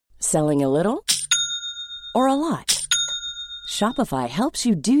Selling a little or a lot? Shopify helps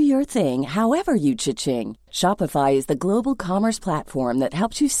you do your thing however you cha-ching. Shopify is the global commerce platform that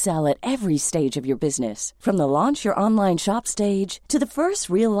helps you sell at every stage of your business. From the launch your online shop stage to the first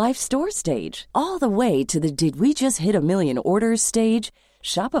real-life store stage, all the way to the did we just hit a million orders stage.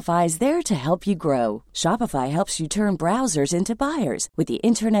 Shopify is there to help you grow. Shopify helps you turn browsers into buyers with the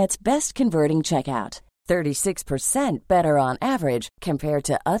internet's best converting checkout. 36% better on average compared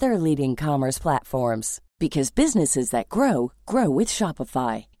to other leading commerce platforms. Because businesses that grow, grow with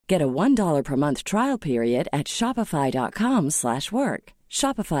Shopify. Get a $1 per month trial period at shopify.com/work.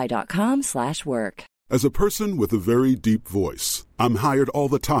 Shopify.com/work. As a person with a very deep voice, I'm hired all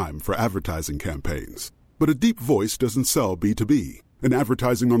the time for advertising campaigns. But a deep voice doesn't sell B2B. And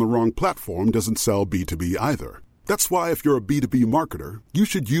advertising on the wrong platform doesn't sell B2B either. That's why if you're a B2B marketer, you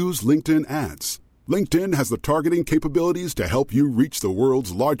should use LinkedIn ads. LinkedIn has the targeting capabilities to help you reach the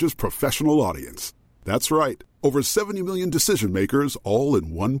world's largest professional audience. That's right. Over 70 million decision makers all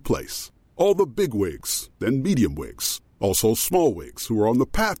in one place. All the big wigs, then medium wigs. Also small wigs who are on the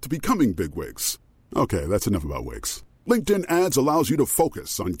path to becoming big wigs. Okay, that's enough about wigs. LinkedIn ads allows you to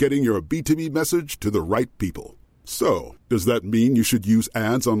focus on getting your B2B message to the right people. So, does that mean you should use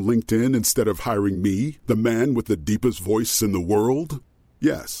ads on LinkedIn instead of hiring me, the man with the deepest voice in the world?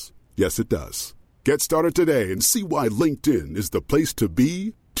 Yes. Yes, it does. Get started today and see why LinkedIn is the place to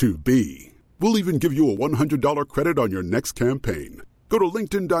be to be. We'll even give you a $100 credit on your next campaign. Go to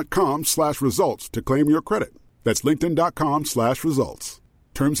linkedin.com/results to claim your credit. That's linkedin.com/results.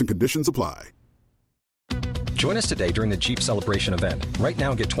 Terms and conditions apply. Join us today during the Jeep Celebration event. Right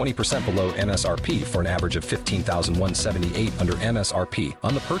now, get 20% below MSRP for an average of $15,178 under MSRP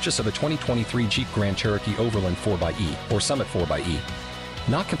on the purchase of a 2023 Jeep Grand Cherokee Overland 4xE or Summit 4xE.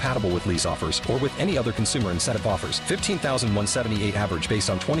 Not compatible with lease offers or with any other consumer incentive offers. $15,178 average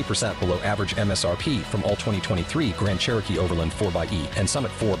based on 20% below average MSRP from all 2023 Grand Cherokee Overland 4xE and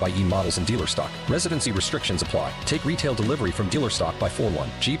Summit 4xE models in dealer stock. Residency restrictions apply. Take retail delivery from dealer stock by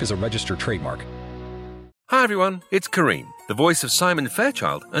 4/1. Jeep is a registered trademark. Hi everyone, it's Kareem, the voice of Simon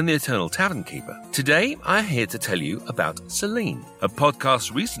Fairchild and the Eternal Tavern Keeper. Today, I'm here to tell you about Selene, a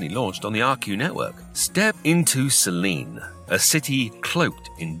podcast recently launched on the RQ network. Step into Selene, a city cloaked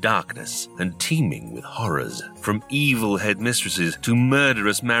in darkness and teeming with horrors. From evil headmistresses to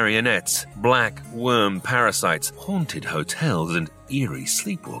murderous marionettes, black worm parasites, haunted hotels, and eerie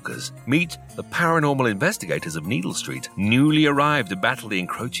sleepwalkers. Meet the paranormal investigators of Needle Street, newly arrived to battle the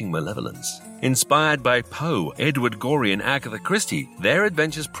encroaching malevolence. Inspired by Poe, Edward Gorey, and Agatha Christie, their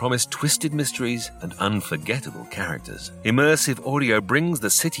adventures promise twisted mysteries and unforgettable characters. Immersive audio brings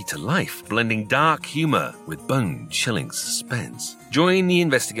the city to life, blending dark humor with bone-chilling suspense. Join the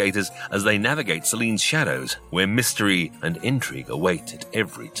investigators as they navigate Selene's shadows, where mystery and intrigue await at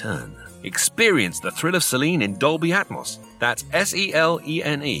every turn. Experience the thrill of Selene in Dolby Atmos. That's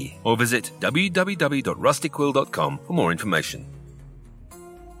SELENE. Or visit www.rustyquill.com for more information.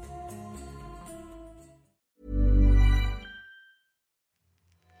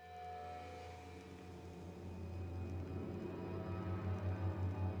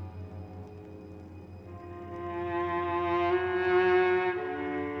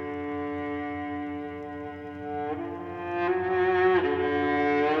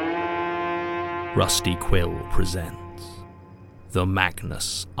 Rusty Quill presents The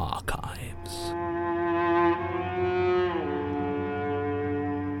Magnus Archives.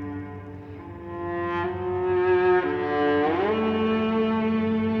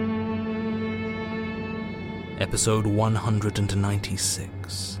 Episode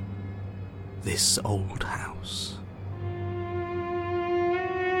 196. This Old House.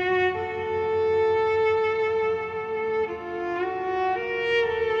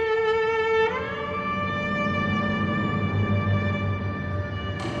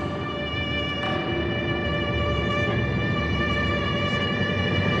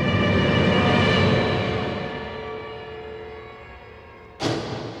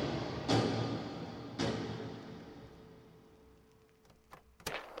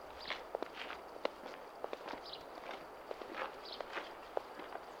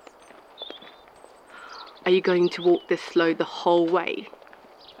 Are you going to walk this slow the whole way?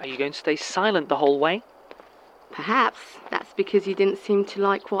 Are you going to stay silent the whole way? Perhaps that's because you didn't seem to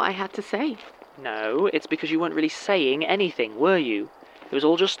like what I had to say. No, it's because you weren't really saying anything, were you? It was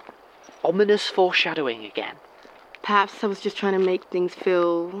all just ominous foreshadowing again. Perhaps I was just trying to make things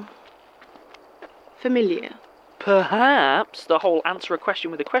feel familiar. Perhaps the whole answer a question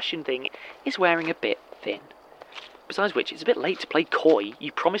with a question thing is wearing a bit thin. Besides which, it's a bit late to play coy.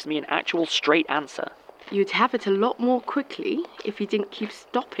 You promised me an actual straight answer. You'd have it a lot more quickly if you didn't keep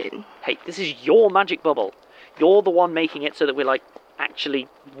stopping. Hey, this is your magic bubble. You're the one making it so that we're, actually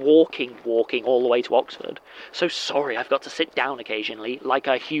walking all the way to Oxford. So sorry I've got to sit down occasionally, like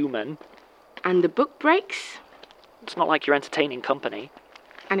a human. And the book breaks? It's not like you're entertaining company.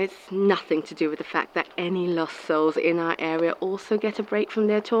 And it's nothing to do with the fact that any lost souls in our area also get a break from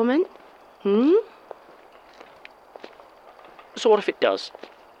their torment? So what if it does?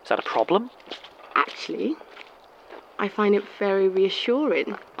 Is that a problem? Actually, I find it very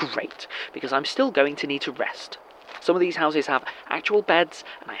reassuring. Great, because I'm still going to need to rest. Some of these houses have actual beds,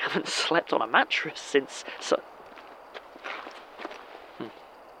 and I haven't slept on a mattress since...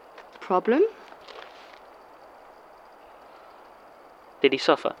 Problem? Did he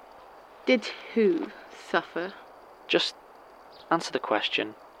suffer? Did who suffer? Just answer the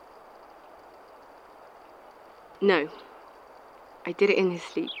question. No. I did it in his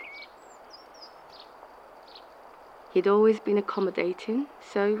sleep. He'd always been accommodating,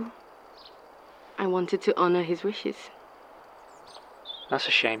 so I wanted to honour his wishes. That's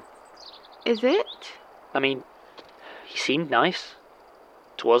a shame. Is it? I mean, he seemed nice.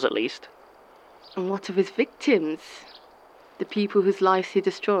 To us, at least. And what of his victims? The people whose lives he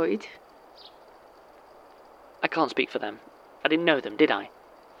destroyed? I can't speak for them. I didn't know them, did I?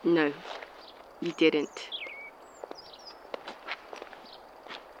 No, you didn't.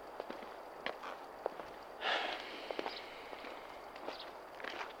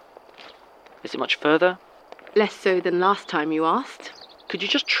 Is it much further? Less so than last time you asked. Could you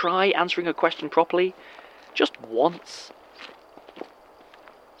just try answering a question properly? Just once?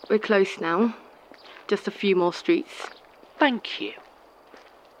 We're close now. Just a few more streets. Thank you.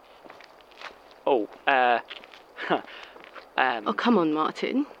 Oh, Oh, come on,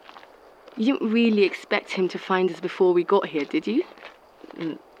 Martin. You didn't really expect him to find us before we got here, did you?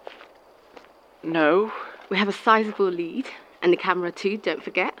 No. We have a sizable lead, and the camera too, don't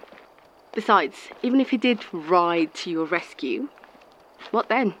forget. Besides, even if he did ride to your rescue, what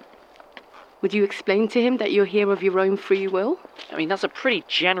then? Would you explain to him that you're here of your own free will? I mean, that's a pretty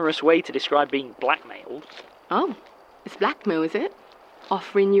generous way to describe being blackmailed. Oh, it's blackmail, is it?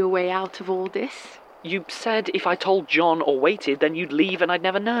 Offering you a way out of all this? You said if I told John or waited, then you'd leave and I'd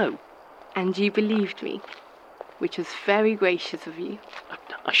never know. And you believed me, which was very gracious of you.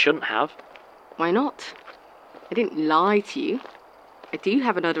 I shouldn't have. Why not? I didn't lie to you. I do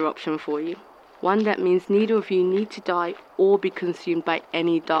have another option for you. One that means neither of you need to die or be consumed by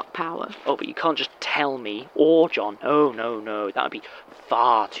any dark power. Oh, but you can't just tell me, or John. Oh, no. That would be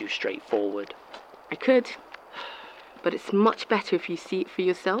far too straightforward. I could. But it's much better if you see it for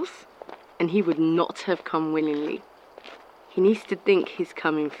yourselves. And he would not have come willingly. He needs to think he's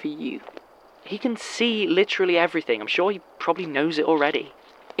coming for you. He can see literally everything. I'm sure he probably knows it already.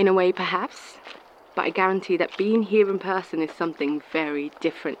 In a way, perhaps. But I guarantee that being here in person is something very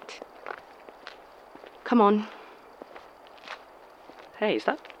different. Come on. Hey, is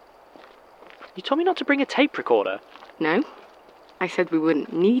that... You told me not to bring a tape recorder. No. I said we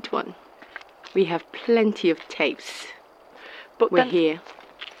wouldn't need one. We have plenty of tapes. But We're here.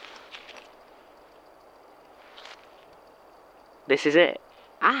 This is it.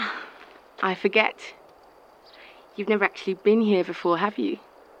 Ah, I forget. You've never actually been here before, have you?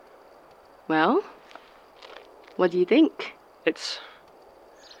 Well, what do you think? It's...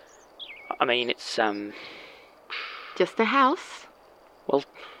 Just a house? Well,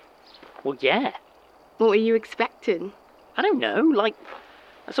 yeah. What were you expecting? I don't know,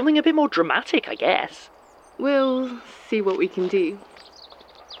 something a bit more dramatic, I guess. We'll see what we can do.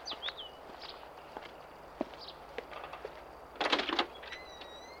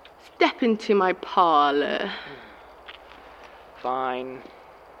 Step into my parlour. Fine.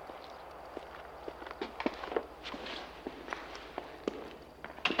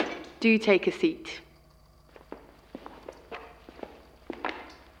 Do take a seat.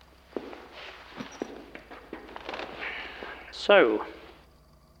 So,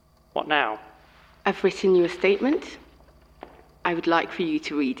 what now? I've written you a statement. I would like for you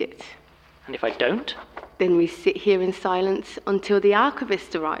to read it. And if I don't? Then we sit here in silence until the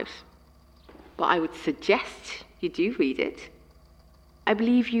archivist arrives. But I would suggest you do read it. I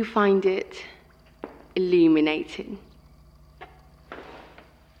believe you find it illuminating.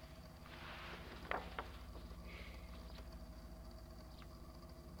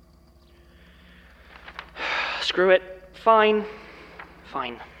 Screw it. Fine.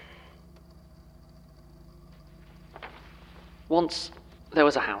 Once, there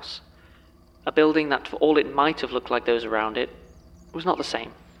was a house. A building that, for all it might have looked like those around it, was not the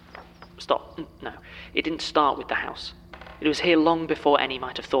same. Stop. No. It didn't start with the house. It was here long before any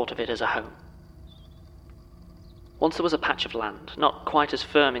might have thought of it as a home. Once there was a patch of land, not quite as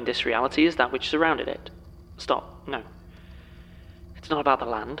firm in this reality as that which surrounded it. Stop, no. It's not about the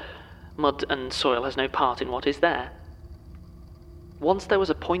land. Mud and soil has no part in what is there. Once there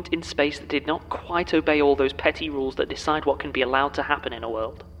was a point in space that did not quite obey all those petty rules that decide what can be allowed to happen in a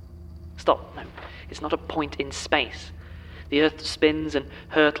world. Stop, no. It's not a point in space. The Earth spins and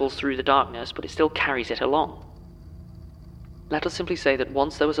hurtles through the darkness, but it still carries it along. Let us simply say that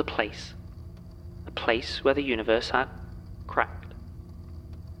once there was a place where the universe had cracked.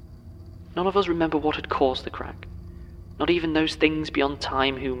 None of us remember what had caused the crack. Not even those things beyond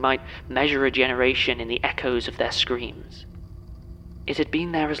time who might measure a generation in the echoes of their screams. It had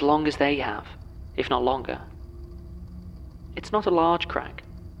been there as long as they have, if not longer. It's not a large crack,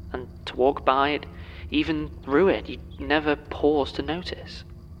 and to walk by it, even through it, you never pause to notice.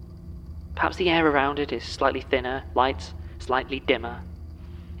 Perhaps the air around it is slightly thinner, lights slightly dimmer.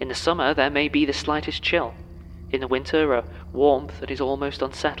 In the summer, there may be the slightest chill. In the winter, a warmth that is almost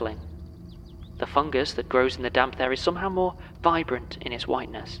unsettling. The fungus that grows in the damp there is somehow more vibrant in its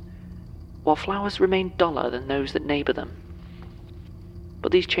whiteness, while flowers remain duller than those that neighbour them.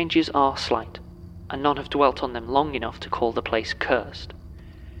 But these changes are slight, and none have dwelt on them long enough to call the place cursed.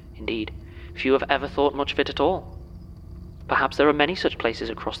 Indeed, few have ever thought much of it at all. Perhaps there are many such places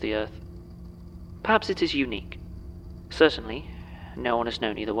across the earth. Perhaps it is unique. Certainly, no one has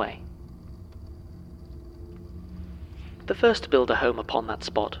known either way. The first to build a home upon that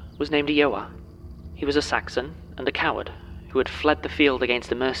spot was named Eoa. He was a Saxon and a coward who had fled the field against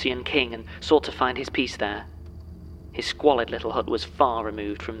the Mercian king and sought to find his peace there. His squalid little hut was far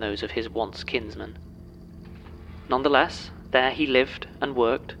removed from those of his once kinsmen. Nonetheless, there he lived and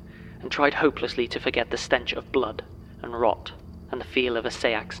worked, and tried hopelessly to forget the stench of blood and rot and the feel of a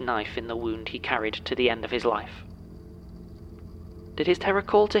Sayax's knife in the wound he carried to the end of his life. Did his terror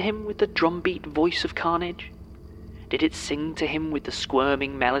call to him with the drumbeat voice of carnage? Did it sing to him with the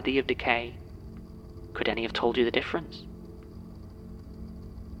squirming melody of decay? Could any have told you the difference?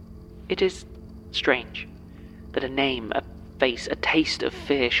 It is strange that a name, a face, a taste of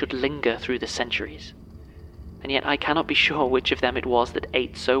fear should linger through the centuries, and yet I cannot be sure which of them it was that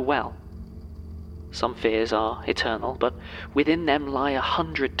ate so well. Some fears are eternal, but within them lie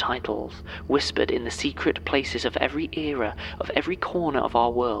 100 titles, whispered in the secret places of every era, of every corner of our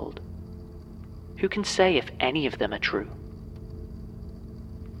world. Who can say if any of them are true?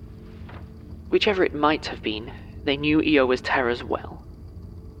 Whichever it might have been, they knew Eoa's terrors well.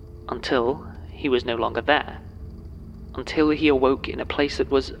 Until he was no longer there. Until he awoke in a place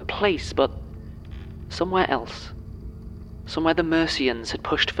that was a place, but somewhere else. Somewhere the Mercians had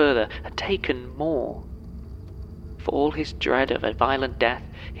pushed further, had taken more. For all his dread of a violent death,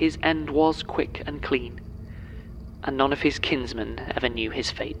 his end was quick and clean, and none of his kinsmen ever knew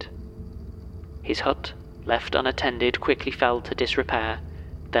his fate. His hut, left unattended, quickly fell to disrepair,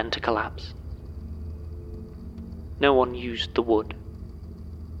 then to collapse. No one used the wood.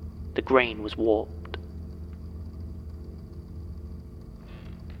 The grain was warped.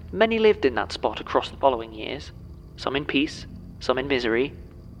 Many lived in that spot across the following years, some in peace, some in misery,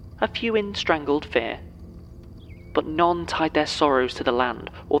 a few in strangled fear. But none tied their sorrows to the land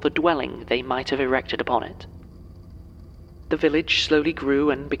or the dwelling they might have erected upon it. The village slowly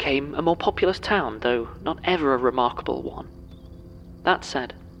grew and became a more populous town, though not ever a remarkable one. That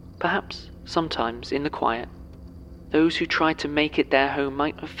said, perhaps, sometimes, in the quiet, those who tried to make it their home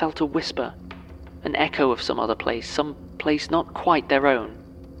might have felt a whisper, an echo of some other place, some place not quite their own,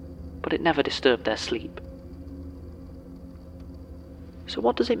 but it never disturbed their sleep. So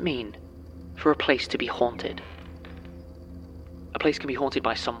what does it mean for a place to be haunted? A place can be haunted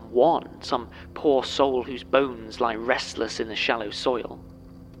by someone, some poor soul whose bones lie restless in the shallow soil.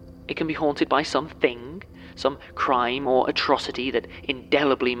 It can be haunted by something, some crime or atrocity that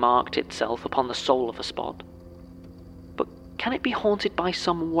indelibly marked itself upon the soul of a spot. But can it be haunted by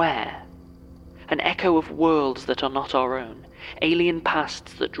somewhere? An echo of worlds that are not our own, alien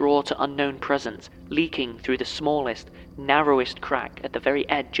pasts that draw to unknown presence, leaking through the smallest, narrowest crack at the very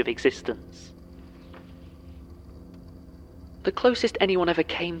edge of existence. The closest anyone ever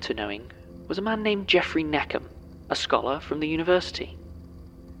came to knowing was a man named Geoffrey Neckham, a scholar from the university.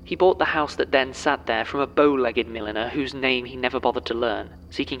 He bought the house that then sat there from a bow-legged milliner whose name he never bothered to learn,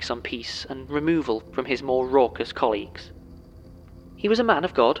 seeking some peace and removal from his more raucous colleagues. He was a man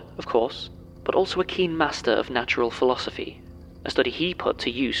of God, of course, but also a keen master of natural philosophy, a study he put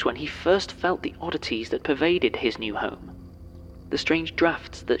to use when he first felt the oddities that pervaded his new home. The strange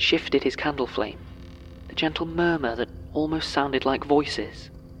draughts that shifted his candle flame, the gentle murmur that almost sounded like voices.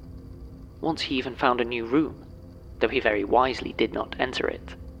 Once he even found a new room, though he very wisely did not enter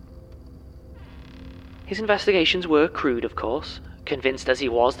it. His investigations were crude, of course, convinced as he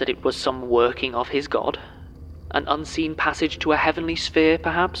was that it was some working of his god. An unseen passage to a heavenly sphere,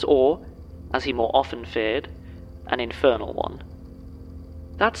 perhaps, or, as he more often feared, an infernal one.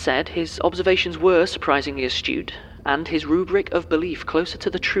 That said, his observations were surprisingly astute, and his rubric of belief closer to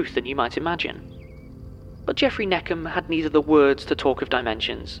the truth than you might imagine. But Geoffrey Neckham had neither the words to talk of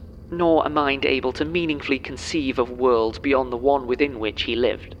dimensions, nor a mind able to meaningfully conceive of worlds beyond the one within which he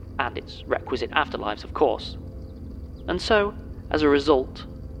lived, and its requisite afterlives, of course. And so, as a result,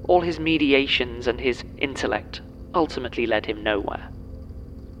 all his mediations and his intellect ultimately led him nowhere.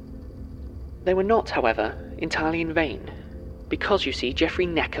 They were not, however, entirely in vain, because, you see, Geoffrey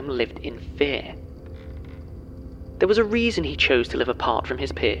Neckham lived in fear. There was a reason he chose to live apart from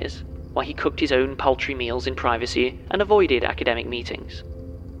his peers, why he cooked his own paltry meals in privacy and avoided academic meetings.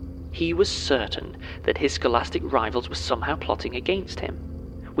 He was certain that his scholastic rivals were somehow plotting against him,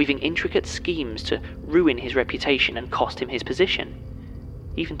 weaving intricate schemes to ruin his reputation and cost him his position,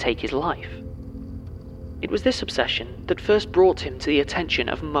 even take his life. It was this obsession that first brought him to the attention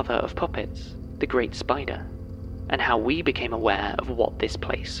of Mother of Puppets, the Great Spider, and how we became aware of what this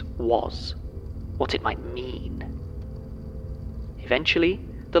place was, what it might mean. Eventually,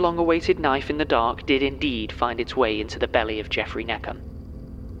 the long-awaited knife in the dark did indeed find its way into the belly of Geoffrey Neckham.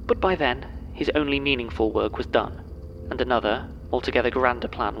 But by then, his only meaningful work was done, and another, altogether grander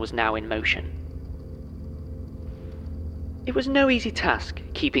plan was now in motion. It was no easy task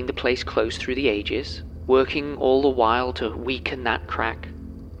keeping the place close through the ages, working all the while to weaken that crack,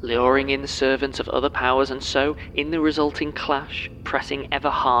 luring in the servants of other powers, and so, in the resulting clash, pressing ever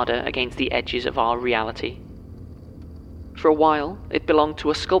harder against the edges of our reality. For a while, it belonged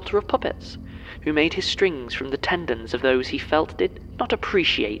to a sculptor of puppets, who made his strings from the tendons of those he felt did not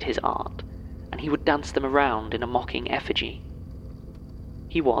appreciate his art, and he would dance them around in a mocking effigy.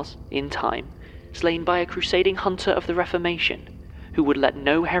 He was, in time, slain by a crusading hunter of the Reformation, who would let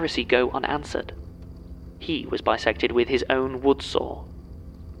no heresy go unanswered. He was bisected with his own wood saw.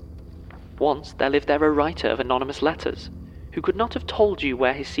 Once there lived there a writer of anonymous letters, who could not have told you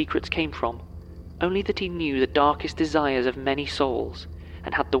where his secrets came from, only that he knew the darkest desires of many souls,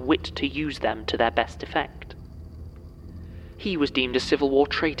 and had the wit to use them to their best effect. He was deemed a Civil War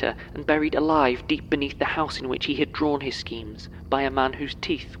traitor and buried alive deep beneath the house in which he had drawn his schemes by a man whose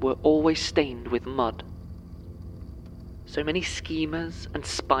teeth were always stained with mud. So many schemers and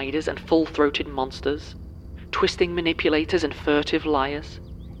spiders and full-throated monsters, twisting manipulators and furtive liars,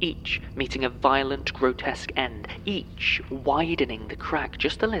 each meeting a violent, grotesque end, each widening the crack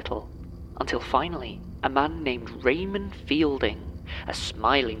just a little, until finally a man named Raymond Fielding, a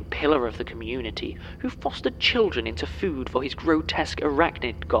smiling pillar of the community who fostered children into food for his grotesque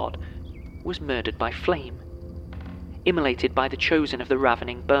arachnid god, was murdered by flame, immolated by the chosen of the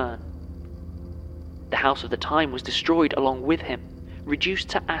ravening burn. The house of the time was destroyed along with him, reduced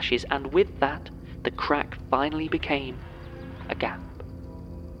to ashes, and with that, the crack finally became a gap.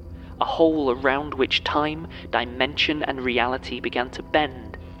 A hole around which time, dimension, and reality began to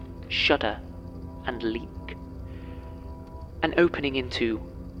bend, shudder, and leak. An opening into,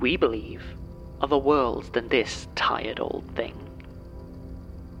 we believe, other worlds than this tired old thing.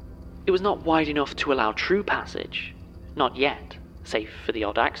 It was not wide enough to allow true passage, not yet, save for the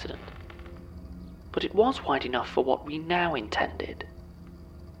odd accident. But it was wide enough for what we now intended.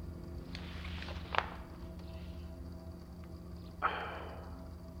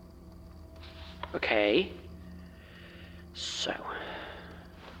 Okay. So,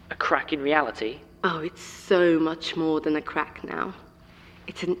 a crack in reality? Oh, it's so much more than a crack now.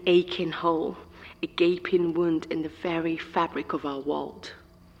 It's an aching hole, a gaping wound in the very fabric of our world.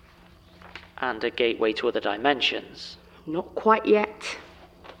 And a gateway to other dimensions? Not quite yet.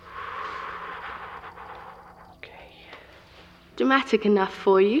 Okay. Dramatic enough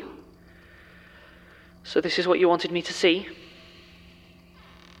for you? So this is what you wanted me to see?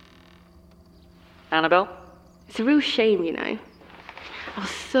 Annabelle? It's a real shame, you know. I was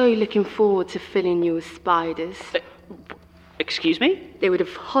so looking forward to filling you with spiders. Excuse me? They would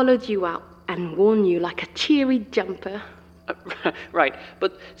have hollowed you out and worn you like a cheery jumper. Right,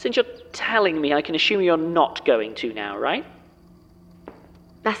 but since you're telling me, I can assume you're not going to now, right?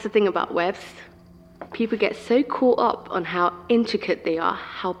 That's the thing about webs. People get so caught up on how intricate they are,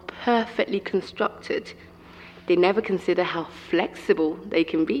 how perfectly constructed, they never consider how flexible they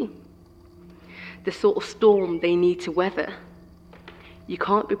can be. The sort of storm they need to weather. You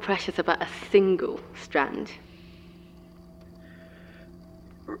can't be precious about a single strand.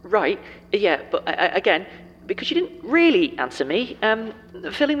 Right, yeah, but again, because you didn't really answer me,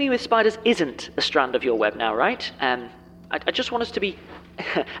 filling me with spiders isn't a strand of your web now, right? I just want us to be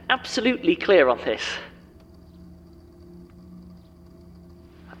absolutely clear on this.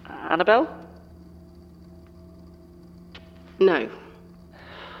 Annabelle? No.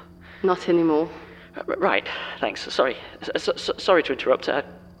 Not anymore. Right, thanks. Sorry. Sorry to interrupt.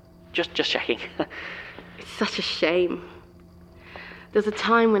 Just checking. It's such a shame. There's a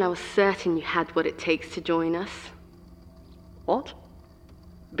time when I was certain you had what it takes to join us. What?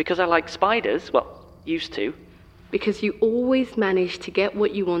 Because I like spiders? Well, used to. Because you always managed to get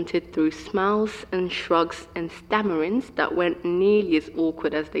what you wanted through smiles and shrugs and stammerings that weren't nearly as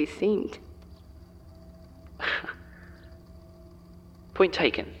awkward as they seemed. Point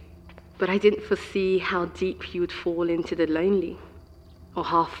taken. But I didn't foresee how deep you would fall into the lonely, or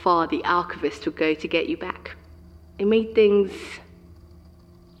how far the archivist would go to get you back. It made things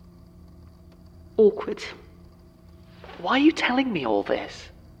awkward. Why are you telling me all this?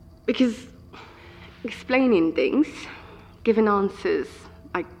 Because explaining things, giving answers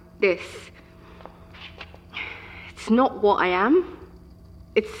like this, it's not what I am.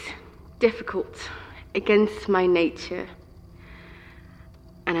 It's difficult, against my nature.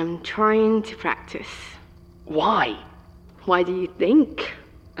 And I'm trying to practice. Why? Why do you think?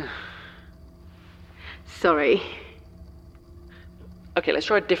 Sorry. Okay, let's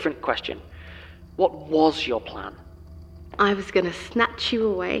try a different question. What was your plan? I was gonna snatch you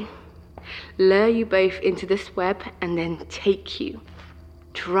away, lure you both into this web, and then take you.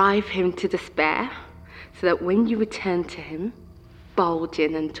 Drive him to despair, so that when you return to him,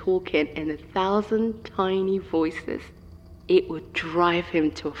 bulging and talking in 1,000 tiny voices, it would drive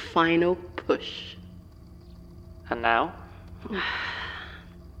him to a final push. And now?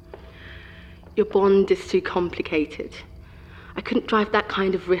 Your bond is too complicated. I couldn't drive that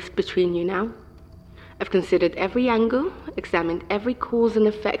kind of rift between you now. I've considered every angle, examined every cause and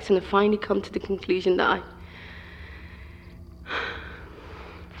effect, and have finally come to the conclusion that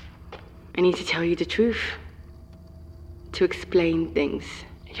I need to tell you the truth. To explain things.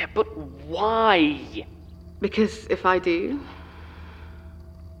 Yeah, but why? Because if I do,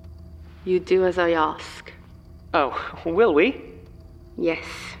 you do as I ask. Oh, will we? Yes.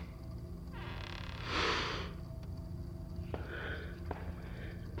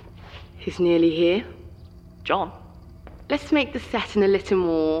 He's nearly here. John? Let's make the setting a little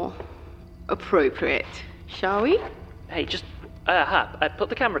more appropriate, shall we? Hey, just, put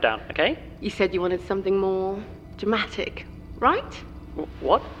the camera down, okay? You said you wanted something more dramatic, right?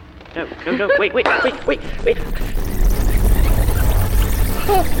 What? No, wait.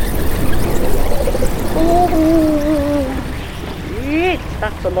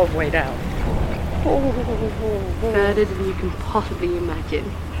 That's a long way down. Further than you can possibly imagine.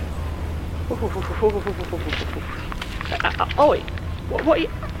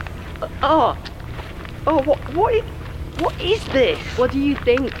 What is this? What do you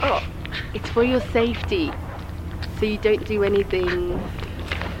think? Oh, it's for your safety, so you don't do anything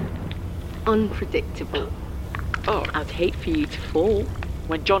unpredictable. Oh, I'd hate for you to fall.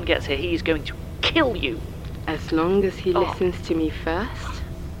 When John gets here, he's going to kill you. As long as he listens to me first,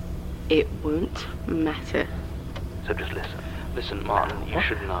 it won't matter. So just listen. Listen, Martin, you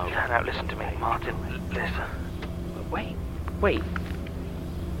should know. No, listen to me. Martin, listen. Wait.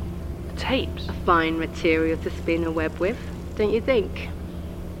 The tapes. A fine material to spin a web with, don't you think?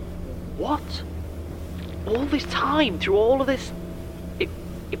 What? All this time, through all of this, it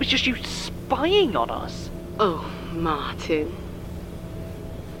was just you spying on us. Oh, Martin.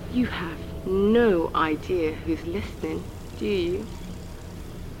 You have no idea who's listening, do you?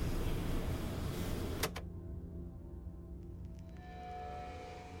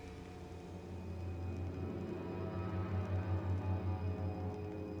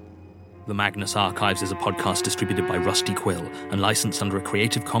 The Magnus Archives is a podcast distributed by Rusty Quill and licensed under a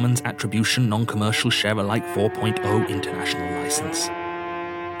Creative Commons Attribution Non-Commercial Share-alike 4.0 International License.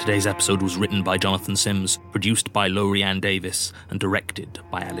 Today's episode was written by Jonathan Sims, produced by Lorianne Davis, and directed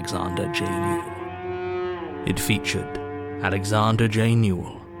by Alexander J. Newell. It featured Alexander J.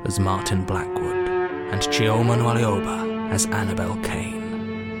 Newell as Martin Blackwood and Chioma Nwalioba as Annabelle Kane.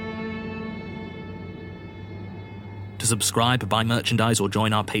 To subscribe, buy merchandise, or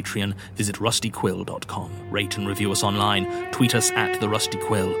join our Patreon, visit rustyquill.com. Rate and review us online, tweet us at The Rusty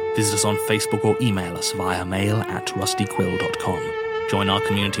Quill, visit us on Facebook, or email us via mail@rustyquill.com. Join our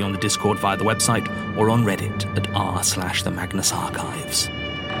community on the Discord via the website or on Reddit at r/The Magnus Archives.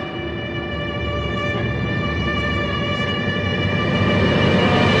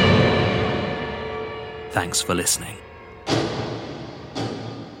 Thanks for listening.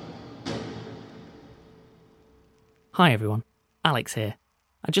 Hi everyone, Alex here.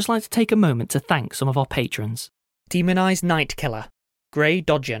 I'd just like to take a moment to thank some of our patrons. Demonized Night Killer, Grey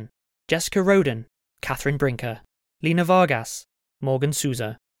Dodgen, Jessica Roden, Catherine Brinker, Lena Vargas, Morgan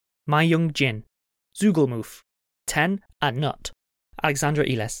Souza, My Young Jin, Zugelmoof, Ten and Nut, Alexandra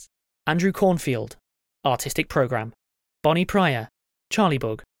Iles, Andrew Cornfield, Artistic Programme, Bonnie Pryor, Charlie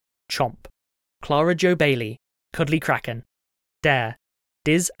Bug, Chomp, Clara Jo Bailey, Cuddly Kraken, Dare,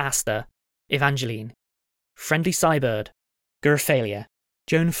 Diz Aster, Evangeline, Friendly Cybird, Gurphalia,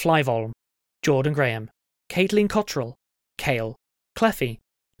 Joan Flyvolm, Jordan Graham, Caitlin Cottrell, Kale, Cleffy,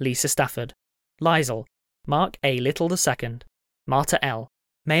 Lisa Stafford, Lizel, Mark A. Little II, Marta L.,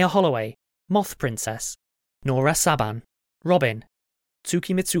 Maya Holloway, Moth Princess, Nora Saban, Robin,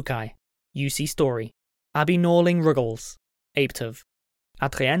 Tsuki Mitsukai, UC Story, Abby Norling Ruggles, Apetov,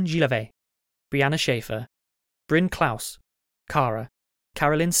 Adrienne Gilavet, Brianna Schaefer, Bryn Klaus, Cara,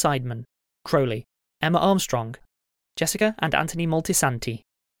 Carolyn Seidman, Crowley, Emma Armstrong, Jessica and Anthony Moltisanti,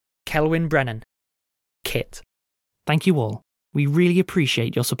 Kelwyn Brennan, Kit. Thank you all. We really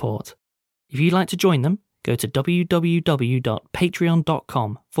appreciate your support. If you'd like to join them, go to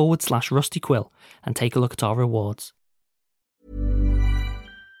www.patreon.com/rustyquill and take a look at our rewards.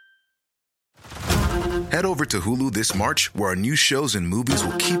 Head over to Hulu this March, where our new shows and movies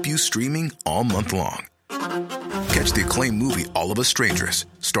will keep you streaming all month long. Catch the acclaimed movie All of Us Strangers,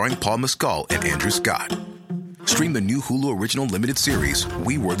 starring Paul Mescal and Andrew Scott. Stream the new Hulu original limited series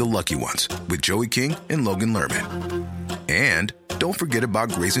We Were the Lucky Ones with Joey King and Logan Lerman. And don't forget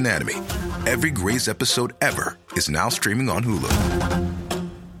about Grey's Anatomy. Every Grey's episode ever is now streaming on Hulu.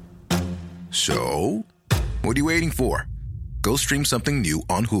 So, what are you waiting for? Go stream something new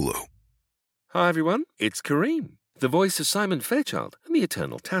on Hulu. Hi everyone, it's Kareem, the voice of Simon Fairchild and the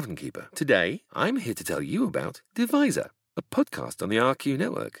Eternal Tavern Keeper. Today, I'm here to tell you about Divisor, a podcast on the RQ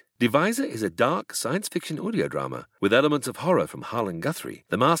network. Divisor is a dark science fiction audio drama with elements of horror from Harlan Guthrie,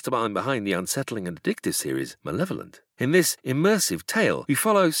 the mastermind behind the unsettling and addictive series Malevolent. In this immersive tale, we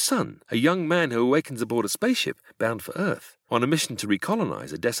follow Sun, a young man who awakens aboard a spaceship bound for Earth, on a mission to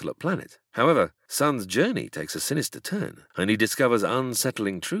recolonize a desolate planet. However, Sun's journey takes a sinister turn, and he discovers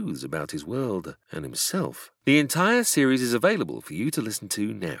unsettling truths about his world and himself. The entire series is available for you to listen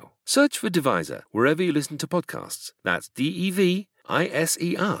to now. Search for Divisor wherever you listen to podcasts. That's DEVISER.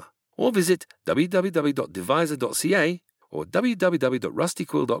 Or visit www.divisor.ca or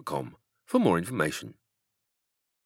www.rustyquill.com for more information.